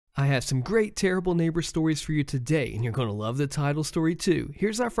I have some great terrible neighbor stories for you today, and you're going to love the title story too.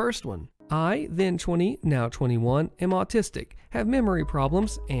 Here's our first one. I, then 20, now 21, am autistic, have memory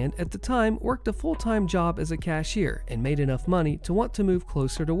problems, and at the time worked a full-time job as a cashier and made enough money to want to move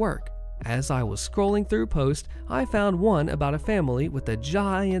closer to work. As I was scrolling through posts, I found one about a family with a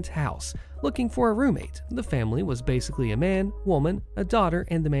giant house looking for a roommate. The family was basically a man, woman, a daughter,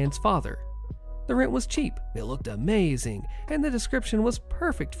 and the man's father. The rent was cheap, it looked amazing, and the description was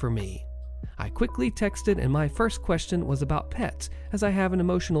perfect for me. I quickly texted, and my first question was about pets, as I have an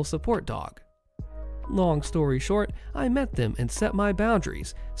emotional support dog. Long story short, I met them and set my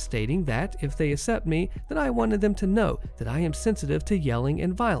boundaries, stating that if they accept me, then I wanted them to know that I am sensitive to yelling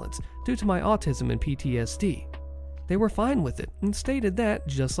and violence due to my autism and PTSD. They were fine with it and stated that,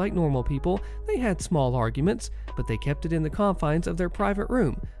 just like normal people, they had small arguments, but they kept it in the confines of their private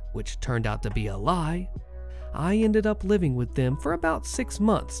room, which turned out to be a lie. I ended up living with them for about 6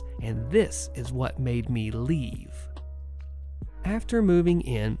 months, and this is what made me leave. After moving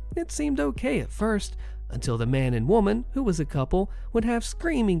in, it seemed okay at first, until the man and woman, who was a couple, would have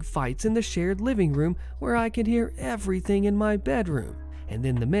screaming fights in the shared living room where I could hear everything in my bedroom. And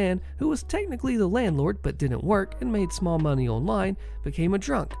then the man, who was technically the landlord but didn't work and made small money online, became a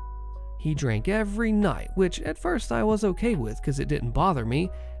drunk. He drank every night, which at first I was okay with because it didn't bother me,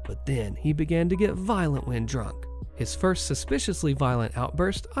 but then he began to get violent when drunk. His first suspiciously violent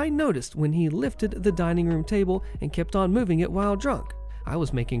outburst I noticed when he lifted the dining room table and kept on moving it while drunk. I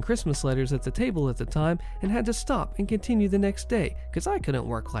was making Christmas letters at the table at the time and had to stop and continue the next day because I couldn't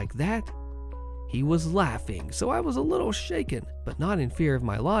work like that. He was laughing, so I was a little shaken, but not in fear of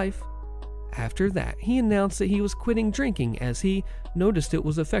my life. After that, he announced that he was quitting drinking as he noticed it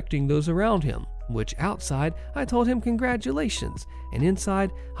was affecting those around him, which outside I told him congratulations, and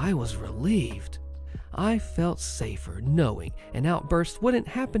inside I was relieved. I felt safer knowing an outburst wouldn't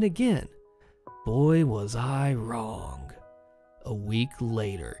happen again. Boy, was I wrong. A week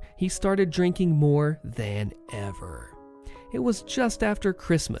later, he started drinking more than ever. It was just after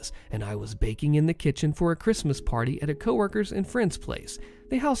Christmas, and I was baking in the kitchen for a Christmas party at a coworker's and friend's place.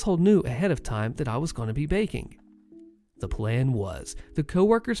 The household knew ahead of time that I was going to be baking. The plan was the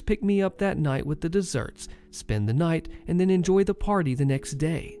coworkers pick me up that night with the desserts, spend the night, and then enjoy the party the next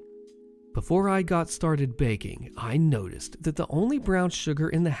day. Before I got started baking, I noticed that the only brown sugar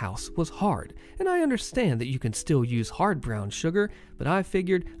in the house was hard, and I understand that you can still use hard brown sugar, but I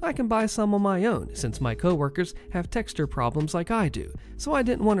figured I can buy some on my own since my coworkers have texture problems like I do, so I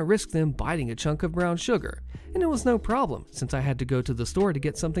didn't want to risk them biting a chunk of brown sugar, and it was no problem since I had to go to the store to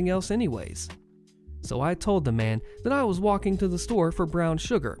get something else anyways. So I told the man that I was walking to the store for brown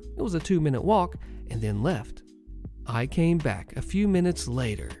sugar. It was a 2-minute walk, and then left. I came back a few minutes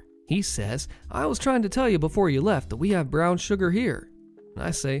later. He says, "I was trying to tell you before you left that we have brown sugar here."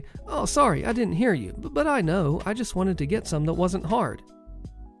 I say, "Oh, sorry, I didn't hear you, but I know, I just wanted to get some that wasn't hard."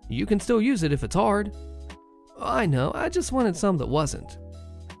 "You can still use it if it's hard." "I know, I just wanted some that wasn't."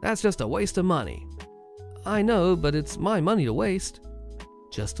 "That's just a waste of money." "I know, but it's my money to waste."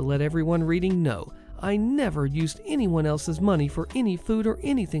 Just to let everyone reading know, I never used anyone else's money for any food or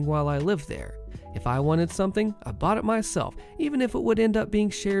anything while I lived there. If I wanted something, I bought it myself, even if it would end up being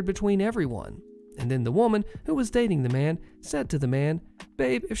shared between everyone. And then the woman, who was dating the man, said to the man,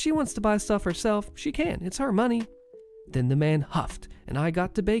 "Babe, if she wants to buy stuff herself, she can, it's her money." Then the man huffed, and I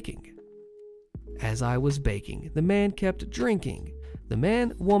got to baking. As I was baking, the man kept drinking. The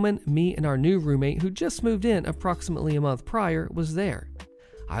man, woman, me, and our new roommate, who just moved in approximately a month prior, was there.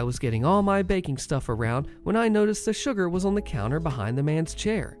 I was getting all my baking stuff around when I noticed the sugar was on the counter behind the man's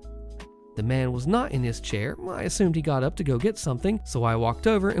chair. The man was not in his chair. I assumed he got up to go get something, so I walked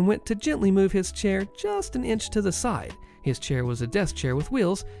over and went to gently move his chair just an inch to the side. His chair was a desk chair with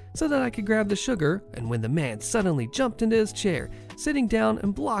wheels, so that I could grab the sugar, and when the man suddenly jumped into his chair, sitting down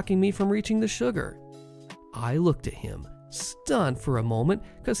and blocking me from reaching the sugar. I looked at him, stunned for a moment,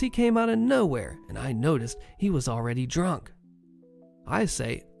 because he came out of nowhere, and I noticed he was already drunk. I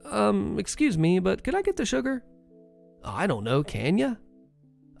say, excuse me, but could I get the sugar?" "I don't know, can ya?"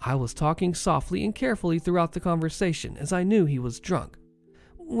 I was talking softly and carefully throughout the conversation as I knew he was drunk.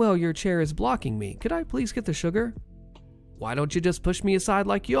 "Well, your chair is blocking me. Could I please get the sugar?" "Why don't you just push me aside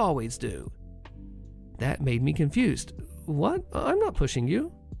like you always do?" That made me confused. "What? I'm not pushing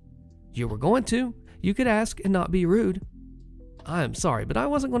you." "You were going to. You could ask and not be rude." "I'm sorry, but I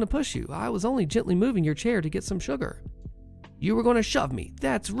wasn't going to push you. I was only gently moving your chair to get some sugar." "You were going to shove me.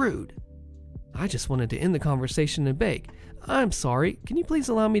 That's rude." I just wanted to end the conversation and beg. "I'm sorry, can you please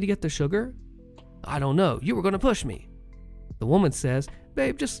allow me to get the sugar?" "I don't know, you were going to push me." The woman says,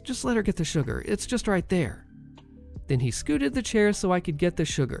 "Babe, just let her get the sugar. It's just right there." Then he scooted the chair so I could get the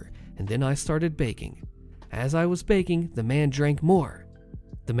sugar, and then I started baking. As I was baking, the man drank more.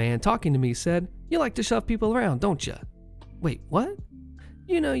 The man talking to me said, "You like to shove people around, don't you?" Wait, what?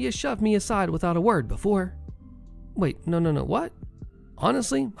 You know you shoved me aside without a word before. Wait, no, what?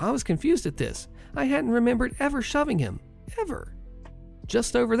 Honestly, I was confused at this. I hadn't remembered ever shoving him. Ever.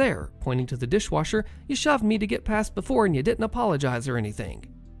 Just over there, pointing to the dishwasher, you shoved me to get past before and you didn't apologize or anything.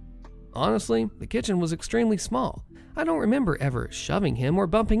 Honestly, the kitchen was extremely small. I don't remember ever shoving him or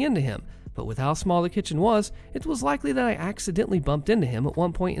bumping into him, but with how small the kitchen was, it was likely that I accidentally bumped into him at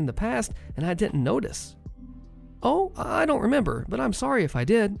one point in the past and I didn't notice. Oh, I don't remember, but I'm sorry if I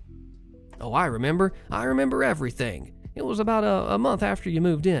did. Oh, I remember. I remember everything. It was about a month after you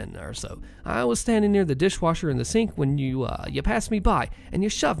moved in or so. I was standing near the dishwasher in the sink when you passed me by and you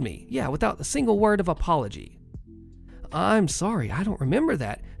shoved me, without a single word of apology. I'm sorry, I don't remember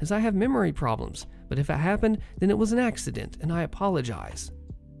that, as I have memory problems, but if it happened, then it was an accident, and I apologize.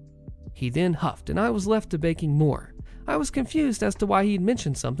 He then huffed, and I was left to baking more. I was confused as to why he'd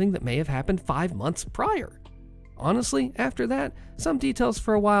mentioned something that may have happened 5 months prior. Honestly, after that, some details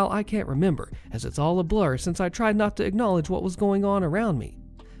for a while I can't remember, as it's all a blur since I tried not to acknowledge what was going on around me.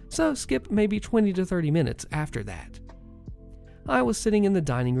 So skip maybe 20 to 30 minutes after that. I was sitting in the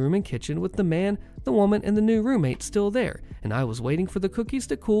dining room and kitchen with the man, the woman, and the new roommate still there, and I was waiting for the cookies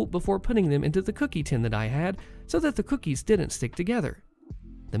to cool before putting them into the cookie tin that I had so that the cookies didn't stick together.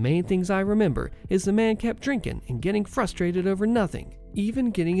 The main things I remember is the man kept drinking and getting frustrated over nothing,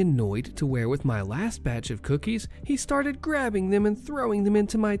 even getting annoyed to where with my last batch of cookies, he started grabbing them and throwing them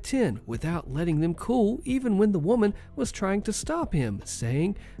into my tin without letting them cool even when the woman was trying to stop him,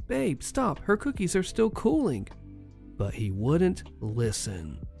 saying, "Babe, stop, her cookies are still cooling." But he wouldn't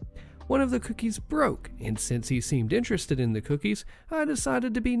listen. One of the cookies broke, and since he seemed interested in the cookies, I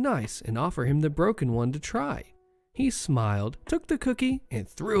decided to be nice and offer him the broken one to try. He smiled, took the cookie, and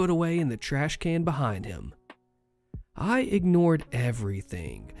threw it away in the trash can behind him. I ignored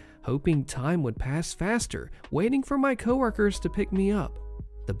everything, hoping time would pass faster, waiting for my coworkers to pick me up.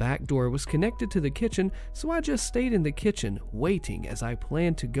 The back door was connected to the kitchen, so I just stayed in the kitchen, waiting as I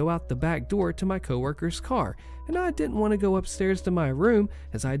planned to go out the back door to my coworker's car, and I didn't want to go upstairs to my room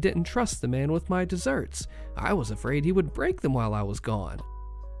as I didn't trust the man with my desserts. I was afraid he would break them while I was gone.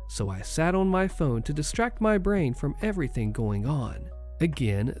 So I sat on my phone to distract my brain from everything going on.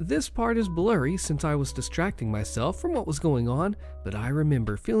 Again, this part is blurry since I was distracting myself from what was going on, but I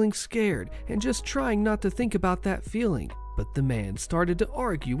remember feeling scared and just trying not to think about that feeling. But the man started to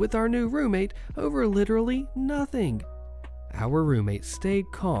argue with our new roommate over literally nothing. Our roommate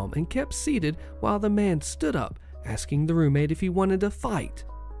stayed calm and kept seated while the man stood up, asking the roommate if he wanted to fight.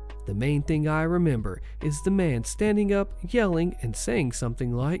 The main thing I remember is the man standing up, yelling, and saying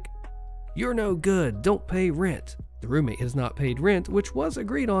something like, "You're no good, don't pay rent." The roommate has not paid rent, which was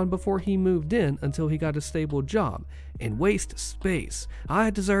agreed on before he moved in until he got a stable job, and waste space. I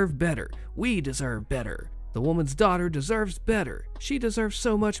deserve better. We deserve better. The woman's daughter deserves better. She deserves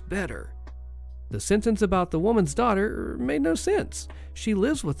so much better. The sentence about the woman's daughter made no sense. She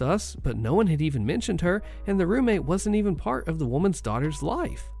lives with us, but no one had even mentioned her, and the roommate wasn't even part of the woman's daughter's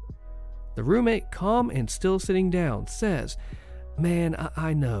life. The roommate, calm and still sitting down, says, "Man,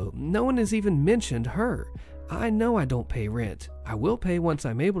 I know. No one has even mentioned her. I know I don't pay rent. I will pay once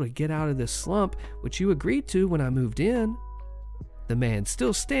I'm able to get out of this slump, which you agreed to when I moved in." The man,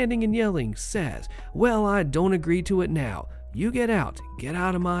 still standing and yelling, says, "Well, I don't agree to it now. You get out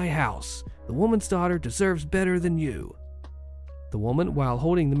of my house. The woman's daughter deserves better than you." The woman, while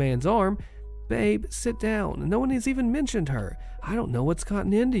holding the man's arm, "Babe, sit down. No one has even mentioned her. I don't know what's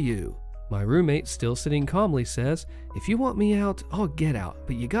gotten into you." My roommate, still sitting calmly, says, "If you want me out, I'll get out,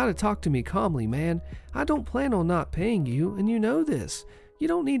 but you gotta talk to me calmly, man. I don't plan on not paying you, and you know this. You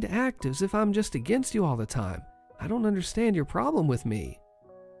don't need to act as if I'm just against you all the time. I don't understand your problem with me."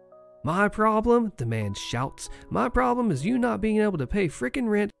 "My problem?" the man shouts. "My problem is you not being able to pay frickin'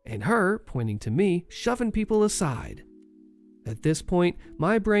 rent and her," pointing to me, "shoving people aside." At this point,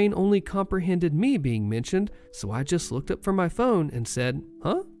 my brain only comprehended me being mentioned, so I just looked up from my phone and said,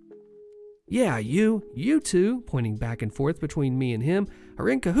 "Huh?" "Yeah, you two," pointing back and forth between me and him, "are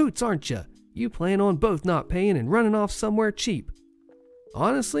in cahoots, aren't you? You plan on both not paying and running off somewhere cheap."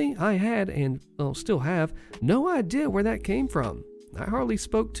 Honestly, I had, and still have, no idea where that came from. I hardly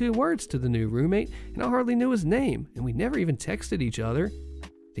spoke 2 words to the new roommate, and I hardly knew his name, and we never even texted each other.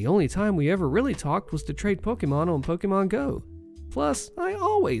 The only time we ever really talked was to trade Pokemon on Pokemon Go. Plus, I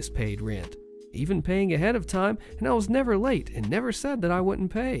always paid rent, even paying ahead of time, and I was never late and never said that I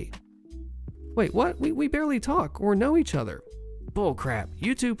wouldn't pay. Wait, what? We barely talk or know each other. Bullcrap.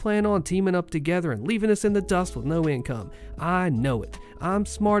 You two plan on teaming up together and leaving us in the dust with no income. I know it. I'm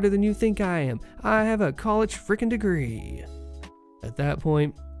smarter than you think I am. I have a college freaking degree. At that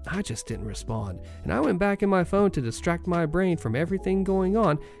point, I just didn't respond, and I went back in my phone to distract my brain from everything going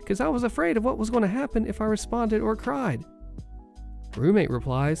on because I was afraid of what was going to happen if I responded or cried. Roommate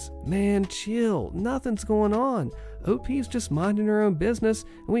replies, "Man, chill. Nothing's going on. OP's just minding her own business,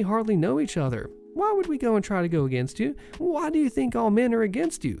 and we hardly know each other. Why would we go and try to go against you? Why do you think all men are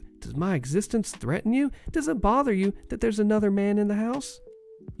against you? Does my existence threaten you? Does it bother you that there's another man in the house?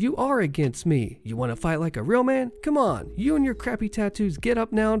 You are against me. You want to fight like a real man? Come on, you and your crappy tattoos, get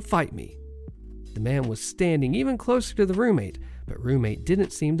up now and fight me." The man was standing even closer to the roommate, but roommate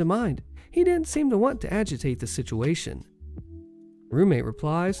didn't seem to mind. He didn't seem to want to agitate the situation. Roommate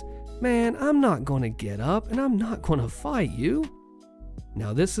replies, "Man, I'm not going to get up and I'm not going to fight you."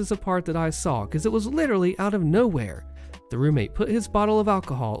 Now this is a part that I saw because it was literally out of nowhere. The roommate put his bottle of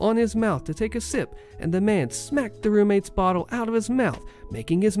alcohol on his mouth to take a sip, and the man smacked the roommate's bottle out of his mouth,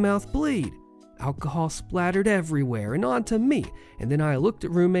 making his mouth bleed. Alcohol splattered everywhere and onto me, and then I looked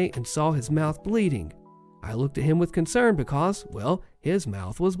at roommate and saw his mouth bleeding. I looked at him with concern because, well, his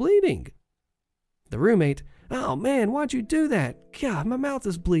mouth was bleeding. The roommate, "Oh man, why'd you do that? God, my mouth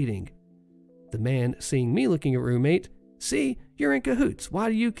is bleeding." The man, seeing me looking at roommate, "See, you're in cahoots. Why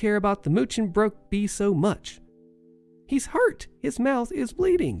do you care about the moochin' broke bee so much?" "He's hurt. His mouth is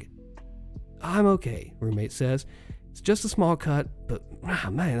bleeding." "I'm okay," roommate says. "It's just a small cut, but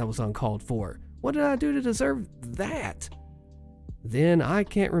man, that was uncalled for. What did I do to deserve that?" Then I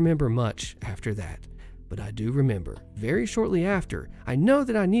can't remember much after that, but I do remember, very shortly after, I know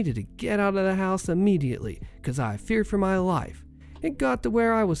that I needed to get out of the house immediately because I feared for my life. It got to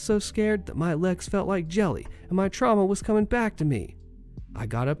where I was so scared that my legs felt like jelly and my trauma was coming back to me. I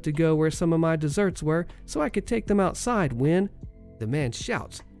got up to go where some of my desserts were so I could take them outside when the man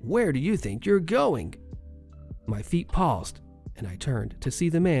shouts, "Where do you think you're going?" My feet paused, and I turned to see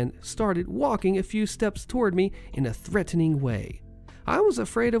the man started walking a few steps toward me in a threatening way. I was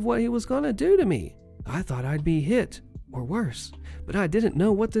afraid of what he was going to do to me. I thought I'd be hit, or worse, but I didn't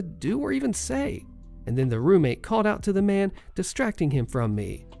know what to do or even say. And then the roommate called out to the man, distracting him from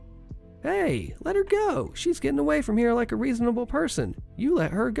me. "Hey, let her go. She's getting away from here like a reasonable person. You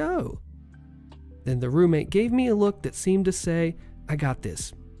let her go." Then the roommate gave me a look that seemed to say, "I got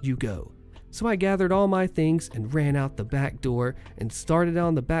this. You go." So I gathered all my things and ran out the back door and started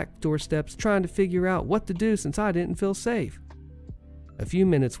on the back door steps trying to figure out what to do since I didn't feel safe. A few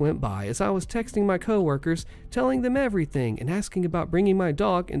minutes went by as I was texting my coworkers, telling them everything and asking about bringing my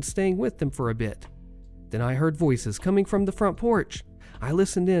dog and staying with them for a bit. Then I heard voices coming from the front porch. I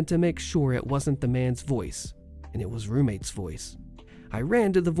listened in to make sure it wasn't the man's voice, and it was roommate's voice. I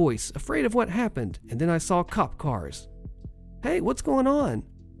ran to the voice, afraid of what happened, and then I saw cop cars. "Hey, what's going on?"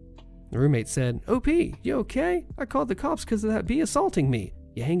 The roommate said, "OP, you okay? I called the cops because of that bee assaulting me.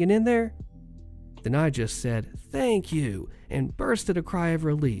 You hanging in there?" Then I just said, "Thank you," and bursted a cry of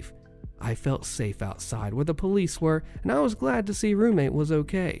relief. I felt safe outside where the police were, and I was glad to see roommate was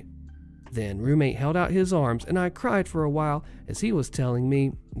okay. Then roommate held out his arms, and I cried for a while as he was telling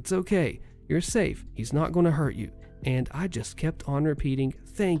me, "It's okay, you're safe, he's not going to hurt you," and I just kept on repeating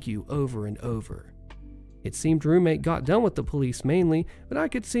 "thank you" over and over. It seemed roommate got done with the police mainly, but I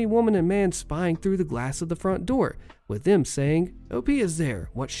could see woman and man spying through the glass of the front door, with them saying, "OP is there,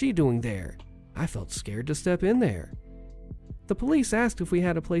 what's she doing there?" I felt scared to step in there. The police asked if we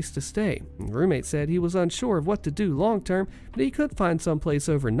had a place to stay, and roommate said he was unsure of what to do long term, but he could find some place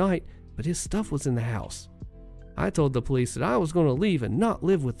overnight, but his stuff was in the house. I told the police that I was going to leave and not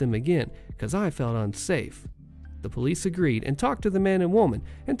live with them again because I felt unsafe. The police agreed and talked to the man and woman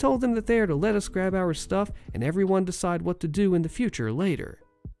and told them that they are to let us grab our stuff and everyone decide what to do in the future later.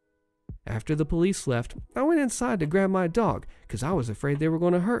 After the police left, I went inside to grab my dog because I was afraid they were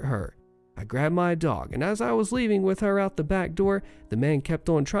going to hurt her. I grabbed my dog, and as I was leaving with her out the back door, the man kept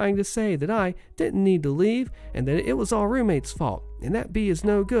on trying to say that I didn't need to leave and that it was all roommate's fault, and that bee is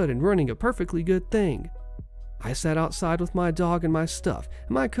no good and running a perfectly good thing. I sat outside with my dog and my stuff,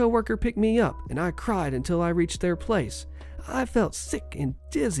 and my coworker picked me up, and I cried until I reached their place. I felt sick and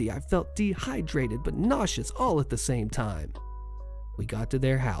dizzy. I felt dehydrated but nauseous all at the same time. We got to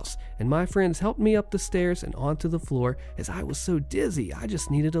their house, and my friends helped me up the stairs and onto the floor as I was so dizzy I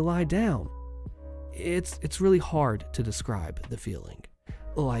just needed to lie down. It's really hard to describe the feeling.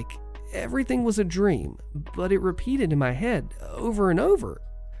 Like everything was a dream, but it repeated in my head over and over.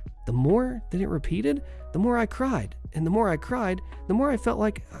 The more that it repeated, the more I cried, and the more I cried, the more I felt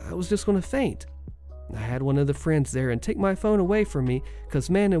like I was just going to faint. I had one of the friends there and take my phone away from me because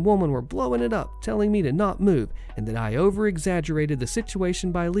man and woman were blowing it up, telling me to not move and that I over-exaggerated the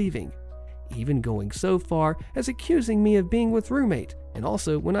situation by leaving, even going so far as accusing me of being with roommate. And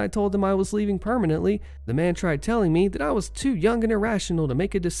also, when I told them I was leaving permanently, the man tried telling me that I was too young and irrational to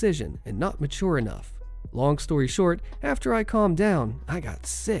make a decision and not mature enough. Long story short, after I calmed down, I got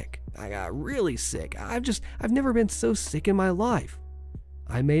sick. I got really sick. I've never been so sick in my life.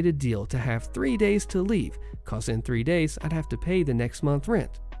 I made a deal to have 3 days to leave, cause in 3 days I'd have to pay the next month's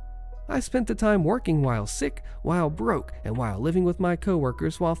rent. I spent the time working while sick, while broke, and while living with my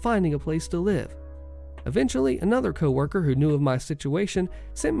coworkers while finding a place to live. Eventually, another coworker who knew of my situation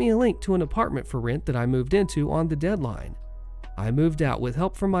sent me a link to an apartment for rent that I moved into on the deadline. I moved out with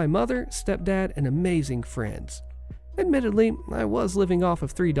help from my mother, stepdad, and amazing friends. Admittedly, I was living off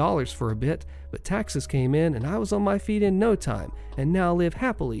of $3 for a bit, but taxes came in and I was on my feet in no time and now live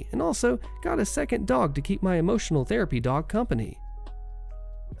happily and also got a second dog to keep my emotional therapy dog company.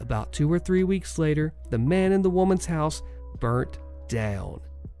 About 2 or 3 weeks later, the man in the woman's house burnt down.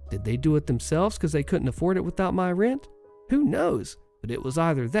 Did they do it themselves because they couldn't afford it without my rent? Who knows, but it was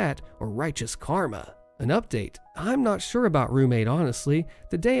either that or righteous karma. An update. I'm not sure about roommate, honestly.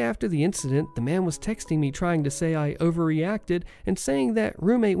 The day after the incident, the man was texting me trying to say I overreacted and saying that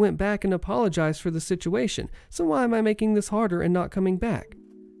roommate went back and apologized for the situation, so why am I making this harder and not coming back?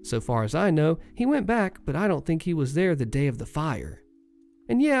 So far as I know, he went back, but I don't think he was there the day of the fire.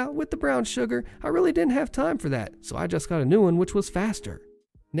 And yeah, with the brown sugar, I really didn't have time for that, so I just got a new one which was faster.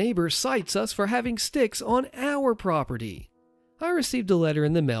 Neighbor cites us for having sticks on our property. I received a letter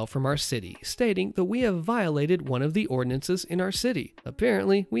in the mail from our city stating that we have violated one of the ordinances in our city.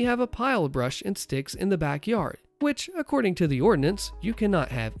 Apparently, we have a pile of brush and sticks in the backyard, which, according to the ordinance, you cannot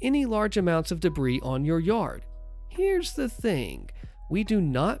have any large amounts of debris on your yard. Here's the thing. We do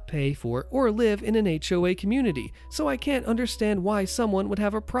not pay for or live in an HOA community, so I can't understand why someone would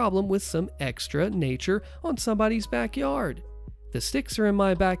have a problem with some extra nature on somebody's backyard. The sticks are in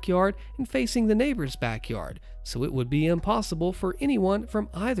my backyard and facing the neighbor's backyard, so it would be impossible for anyone from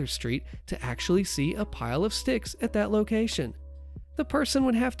either street to actually see a pile of sticks at that location. The person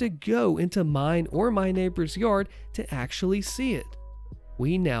would have to go into mine or my neighbor's yard to actually see it.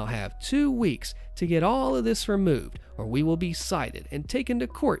 We now have 2 weeks to get all of this removed, or we will be cited and taken to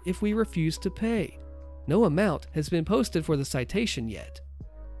court if we refuse to pay. No amount has been posted for the citation yet.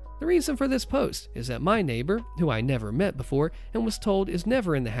 The reason for this post is that my neighbor, who I never met before and was told is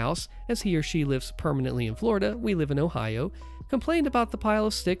never in the house as he or she lives permanently in Florida, we live in Ohio, complained about the pile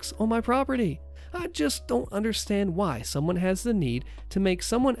of sticks on my property. I just don't understand why someone has the need to make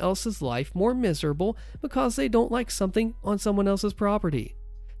someone else's life more miserable because they don't like something on someone else's property.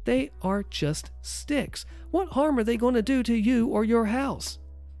 They are just sticks. What harm are they going to do to you or your house?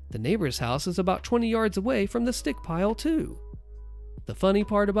 The neighbor's house is about 20 yards away from the stick pile too. The funny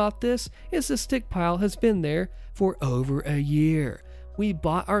part about this is the stick pile has been there for over a year. We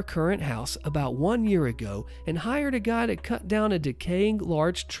bought our current house about 1 year ago and hired a guy to cut down a decaying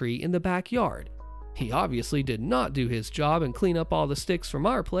large tree in the backyard. He obviously did not do his job and clean up all the sticks from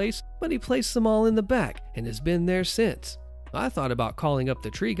our place, but he placed them all in the back and has been there since. I thought about calling up the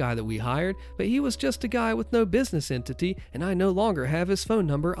tree guy that we hired, but he was just a guy with no business entity and I no longer have his phone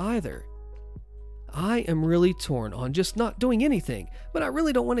number either. I am really torn on just not doing anything, but I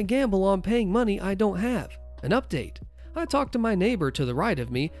really don't want to gamble on paying money I don't have. An update. I talked to my neighbor to the right of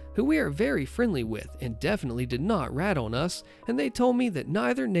me, who we are very friendly with and definitely did not rat on us, and they told me that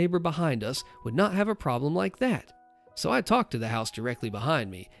neither neighbor behind us would not have a problem like that. So I talked to the house directly behind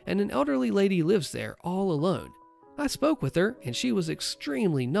me, and an elderly lady lives there all alone. I spoke with her, and she was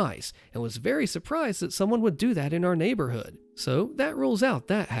extremely nice and was very surprised that someone would do that in our neighborhood. So that rules out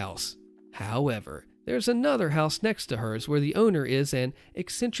that house. However, there's another house next to hers where the owner is an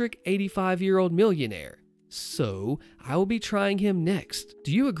eccentric 85-year-old millionaire. So, I will be trying him next.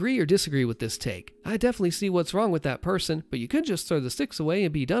 Do you agree or disagree with this take? I definitely see what's wrong with that person, but you could just throw the sticks away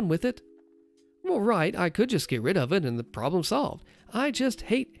and be done with it. Well, right, I could just get rid of it and the problem solved. I just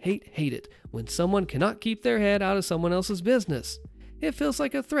hate it when someone cannot keep their head out of someone else's business. It feels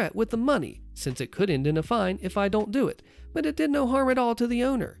like a threat with the money, since it could end in a fine if I don't do it, but it did no harm at all to the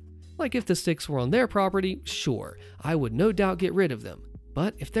owner. Like if the sticks were on their property, sure, I would no doubt get rid of them.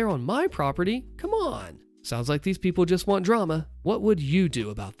 But if they're on my property, come on. Sounds like these people just want drama. What would you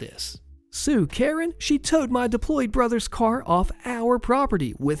do about this? Sue Karen, she towed my deployed brother's car off our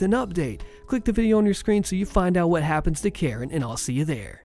property with an update. Click the video on your screen so you find out what happens to Karen, and I'll see you there.